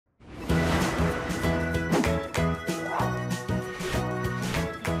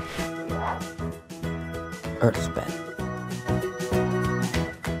Earthspan.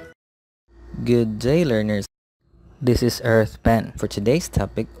 Good day, learners. This is Earthspan. For today's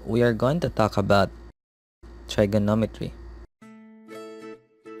topic, we are going to talk about trigonometry.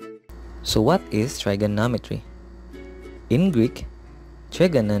 So what is trigonometry? In Greek,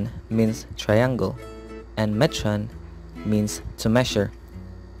 trigonon means triangle and metron means to measure.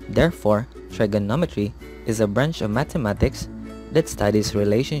 Therefore, trigonometry is a branch of mathematics that studies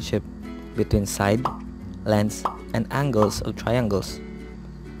relationship between side, lengths, and angles of triangles.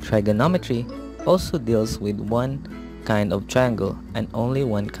 Trigonometry also deals with one kind of triangle and only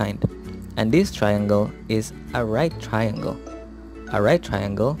one kind, and this triangle is a right triangle. A right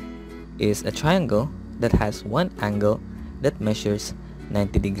triangle is a triangle that has one angle that measures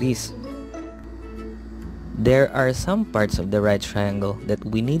 90 degrees. There are some parts of the right triangle that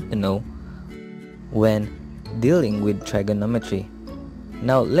we need to know when dealing with trigonometry.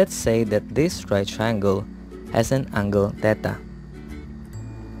 Now let's say that this right triangle has an angle theta.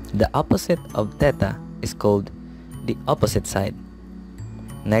 The opposite of theta is called the opposite side.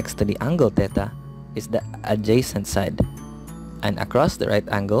 Next to the angle theta is the adjacent side. And across the right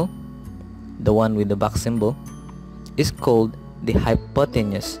angle, the one with the box symbol, is called the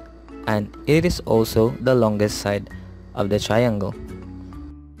hypotenuse, and it is also the longest side of the triangle.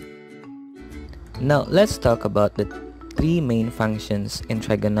 Now let's talk about the three main functions in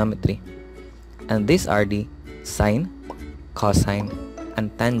trigonometry, and these are the sine, cosine,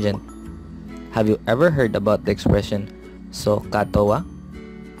 and tangent. Have you ever heard about the expression SOHCAHTOA?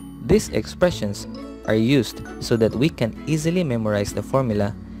 These expressions are used so that we can easily memorize the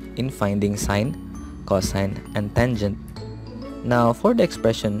formula in finding sine, cosine, and tangent. Now for the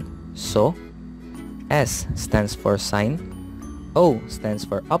expression SO, S stands for sine, O stands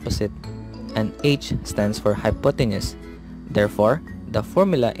for opposite, and H stands for hypotenuse. Therefore, the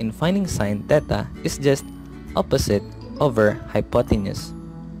formula in finding sine theta is just opposite over hypotenuse.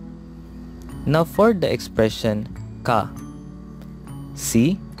 Now for the expression Ka,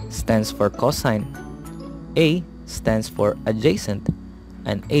 C stands for cosine, A stands for adjacent,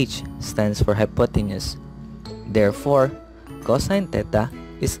 and H stands for hypotenuse. Therefore, cosine theta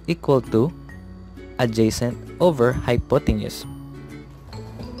is equal to adjacent over hypotenuse.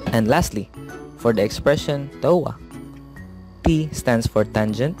 And lastly, for the expression TOA, T stands for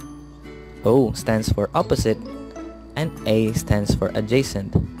tangent, O stands for opposite, and A stands for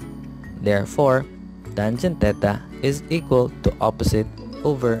adjacent. Therefore, tangent theta is equal to opposite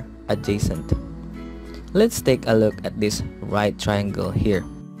over adjacent. Let's take a look at this right triangle here.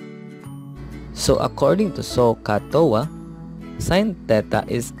 So according to SOHCAHTOA, sine theta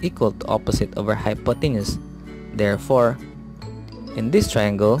is equal to opposite over hypotenuse. Therefore, in this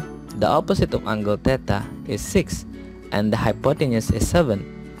triangle, the opposite of angle theta is 6 and the hypotenuse is 7.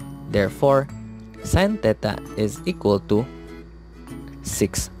 Therefore, sine theta is equal to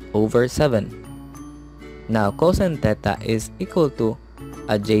 6 over 7. Now cosine theta is equal to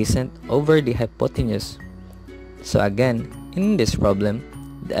adjacent over the hypotenuse. So again, in this problem,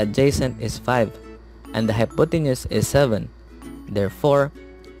 the adjacent is 5 and the hypotenuse is 7. Therefore,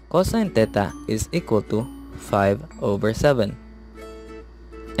 cosine theta is equal to 5 over 7.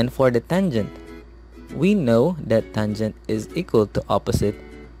 And for the tangent, we know that tangent is equal to opposite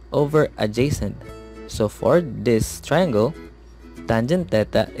over adjacent. So for this triangle, tangent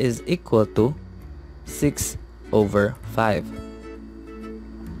theta is equal to 6 over 5.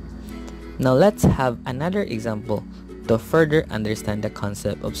 Now let's have another example to further understand the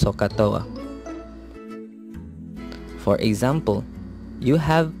concept of SOHCAHTOA. For example, you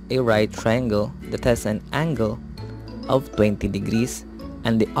have a right triangle that has an angle of 20 degrees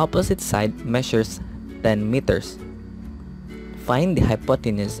and the opposite side measures 10 meters. Find the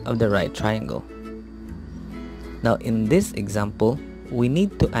hypotenuse of the right triangle. Now in this example, we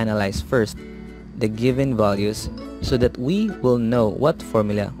need to analyze first the given values so that we will know what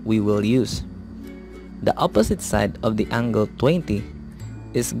formula we will use. The opposite side of the angle 20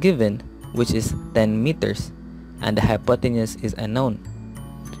 is given, which is 10 meters, and the hypotenuse is unknown.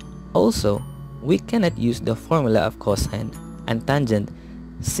 Also, we cannot use the formula of cosine and tangent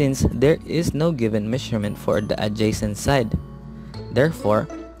since there is no given measurement for the adjacent side. Therefore,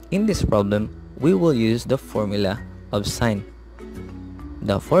 in this problem, we will use the formula of sine.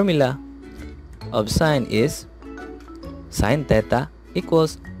 The formula of sine is sine theta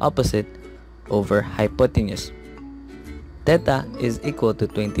equals opposite over hypotenuse. Theta is equal to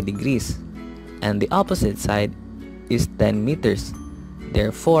 20 degrees and the opposite side is 10 meters.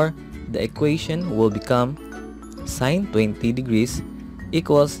 Therefore, the equation will become sine 20 degrees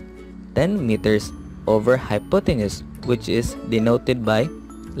equals 10 meters over hypotenuse, which is denoted by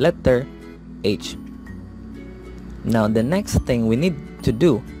letter H. Now the next thing we need to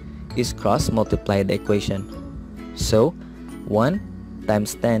do is cross multiply the equation. So 1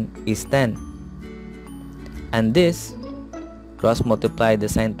 times 10 is 10. And this cross multiply the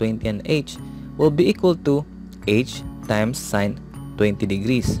sine 20 and h will be equal to h times sine 20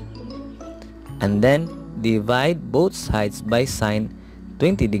 degrees. And then divide both sides by sine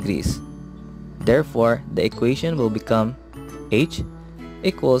 20 degrees. Therefore, the equation will become h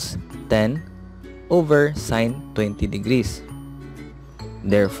equals 10 over sine 20 degrees.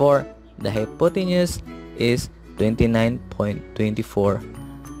 Therefore, the hypotenuse is 29.24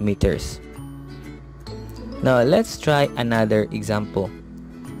 meters. Now let's try another example.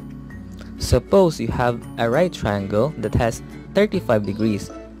 Suppose you have a right triangle that has 35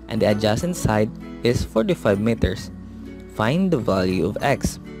 degrees and the adjacent side is 45 meters. Find the value of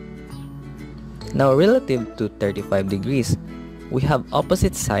x. Now relative to 35 degrees, we have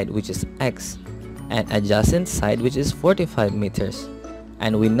opposite side which is x and adjacent side which is 45 meters.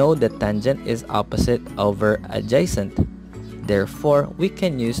 And we know that tangent is opposite over adjacent. Therefore, we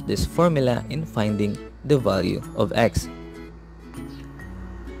can use this formula in finding the value of x.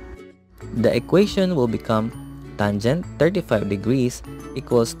 The equation will become tangent 35 degrees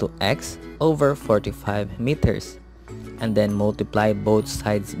equals to x over 45 meters. And then multiply both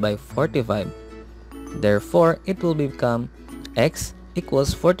sides by 45. Therefore, it will become x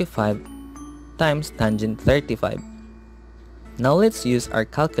equals 45 times tangent 35. Now let's use our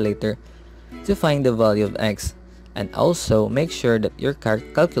calculator to find the value of x, and also make sure that your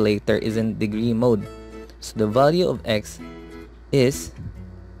calculator is in degree mode. So the value of x is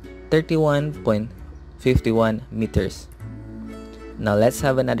 31.51 meters. Now let's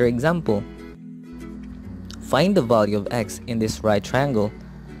have another example. Find the value of x in this right triangle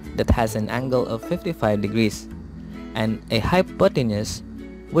that has an angle of 55 degrees and a hypotenuse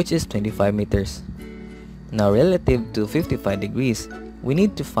which is 25 meters. Now relative to 55 degrees, we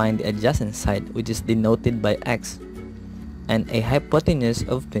need to find the adjacent side which is denoted by x and a hypotenuse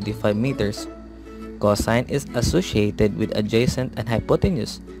of 25 meters. Cosine is associated with adjacent and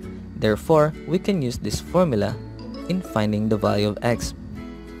hypotenuse. Therefore, we can use this formula in finding the value of x.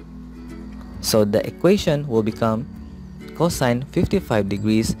 So the equation will become cosine 55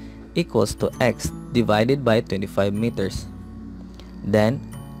 degrees equals to x divided by 25 meters. Then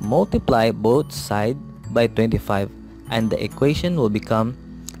multiply both sides by 25 and the equation will become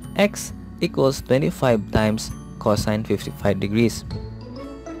x equals 25 times cosine 55 degrees.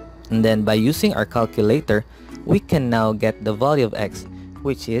 And then by using our calculator, we can now get the value of x,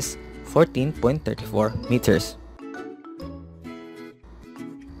 which is 14.34 meters.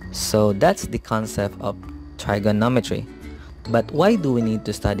 So that's the concept of trigonometry. But why do we need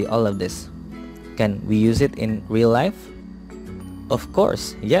to study all of this? Can we use it in real life? Of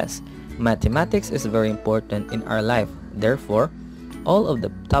course, yes. Mathematics is very important in our life. Therefore, all of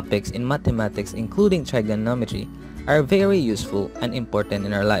the topics in mathematics, including trigonometry, are very useful and important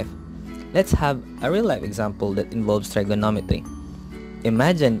in our life. Let's have a real life example that involves trigonometry.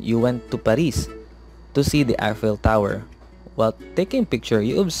 Imagine you went to Paris to see the Eiffel Tower. While taking picture,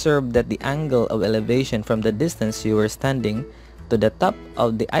 you observed that the angle of elevation from the distance you were standing to the top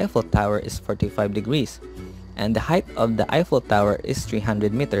of the Eiffel Tower is 45 degrees, and the height of the Eiffel Tower is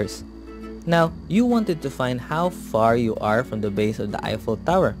 300 meters. Now, you wanted to find how far you are from the base of the Eiffel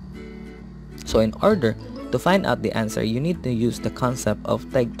Tower. So in order to find out the answer, you need to use the concept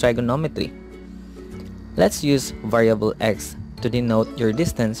of trigonometry. Let's use variable x to denote your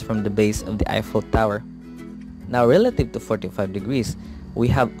distance from the base of the Eiffel Tower. Now relative to 45 degrees, we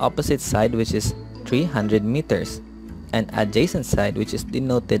have opposite side which is 300 meters and adjacent side which is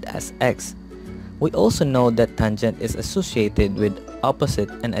denoted as x. We also know that tangent is associated with opposite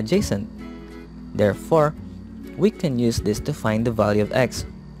and adjacent. Therefore, we can use this to find the value of x.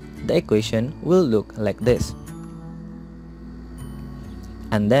 The equation will look like this.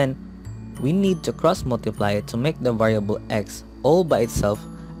 And then, we need to cross multiply it to make the variable x all by itself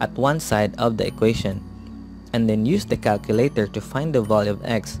at one side of the equation, and then use the calculator to find the value of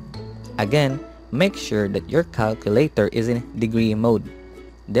x. Again, make sure that your calculator is in degree mode.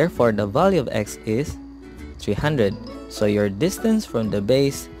 Therefore, the value of x is 300. So your distance from the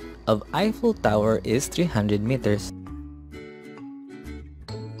base of Eiffel Tower is 300 meters.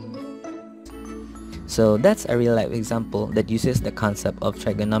 So that's a real life example that uses the concept of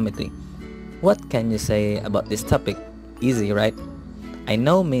trigonometry. What can you say about this topic? Easy, right? I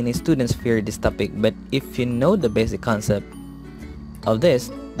know many students fear this topic, but if you know the basic concept of this,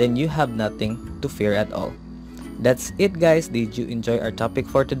 then you have nothing to fear at all. That's it, guys. Did you enjoy our topic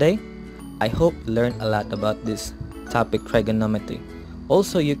for today? I hope you learned a lot about this topic, trigonometry.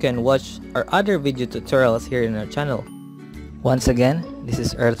 Also, you can watch our other video tutorials here in our channel. Once again, this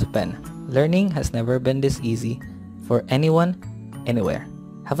is EarthPen. Learning has never been this easy for anyone, anywhere.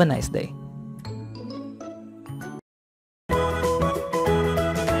 Have a nice day.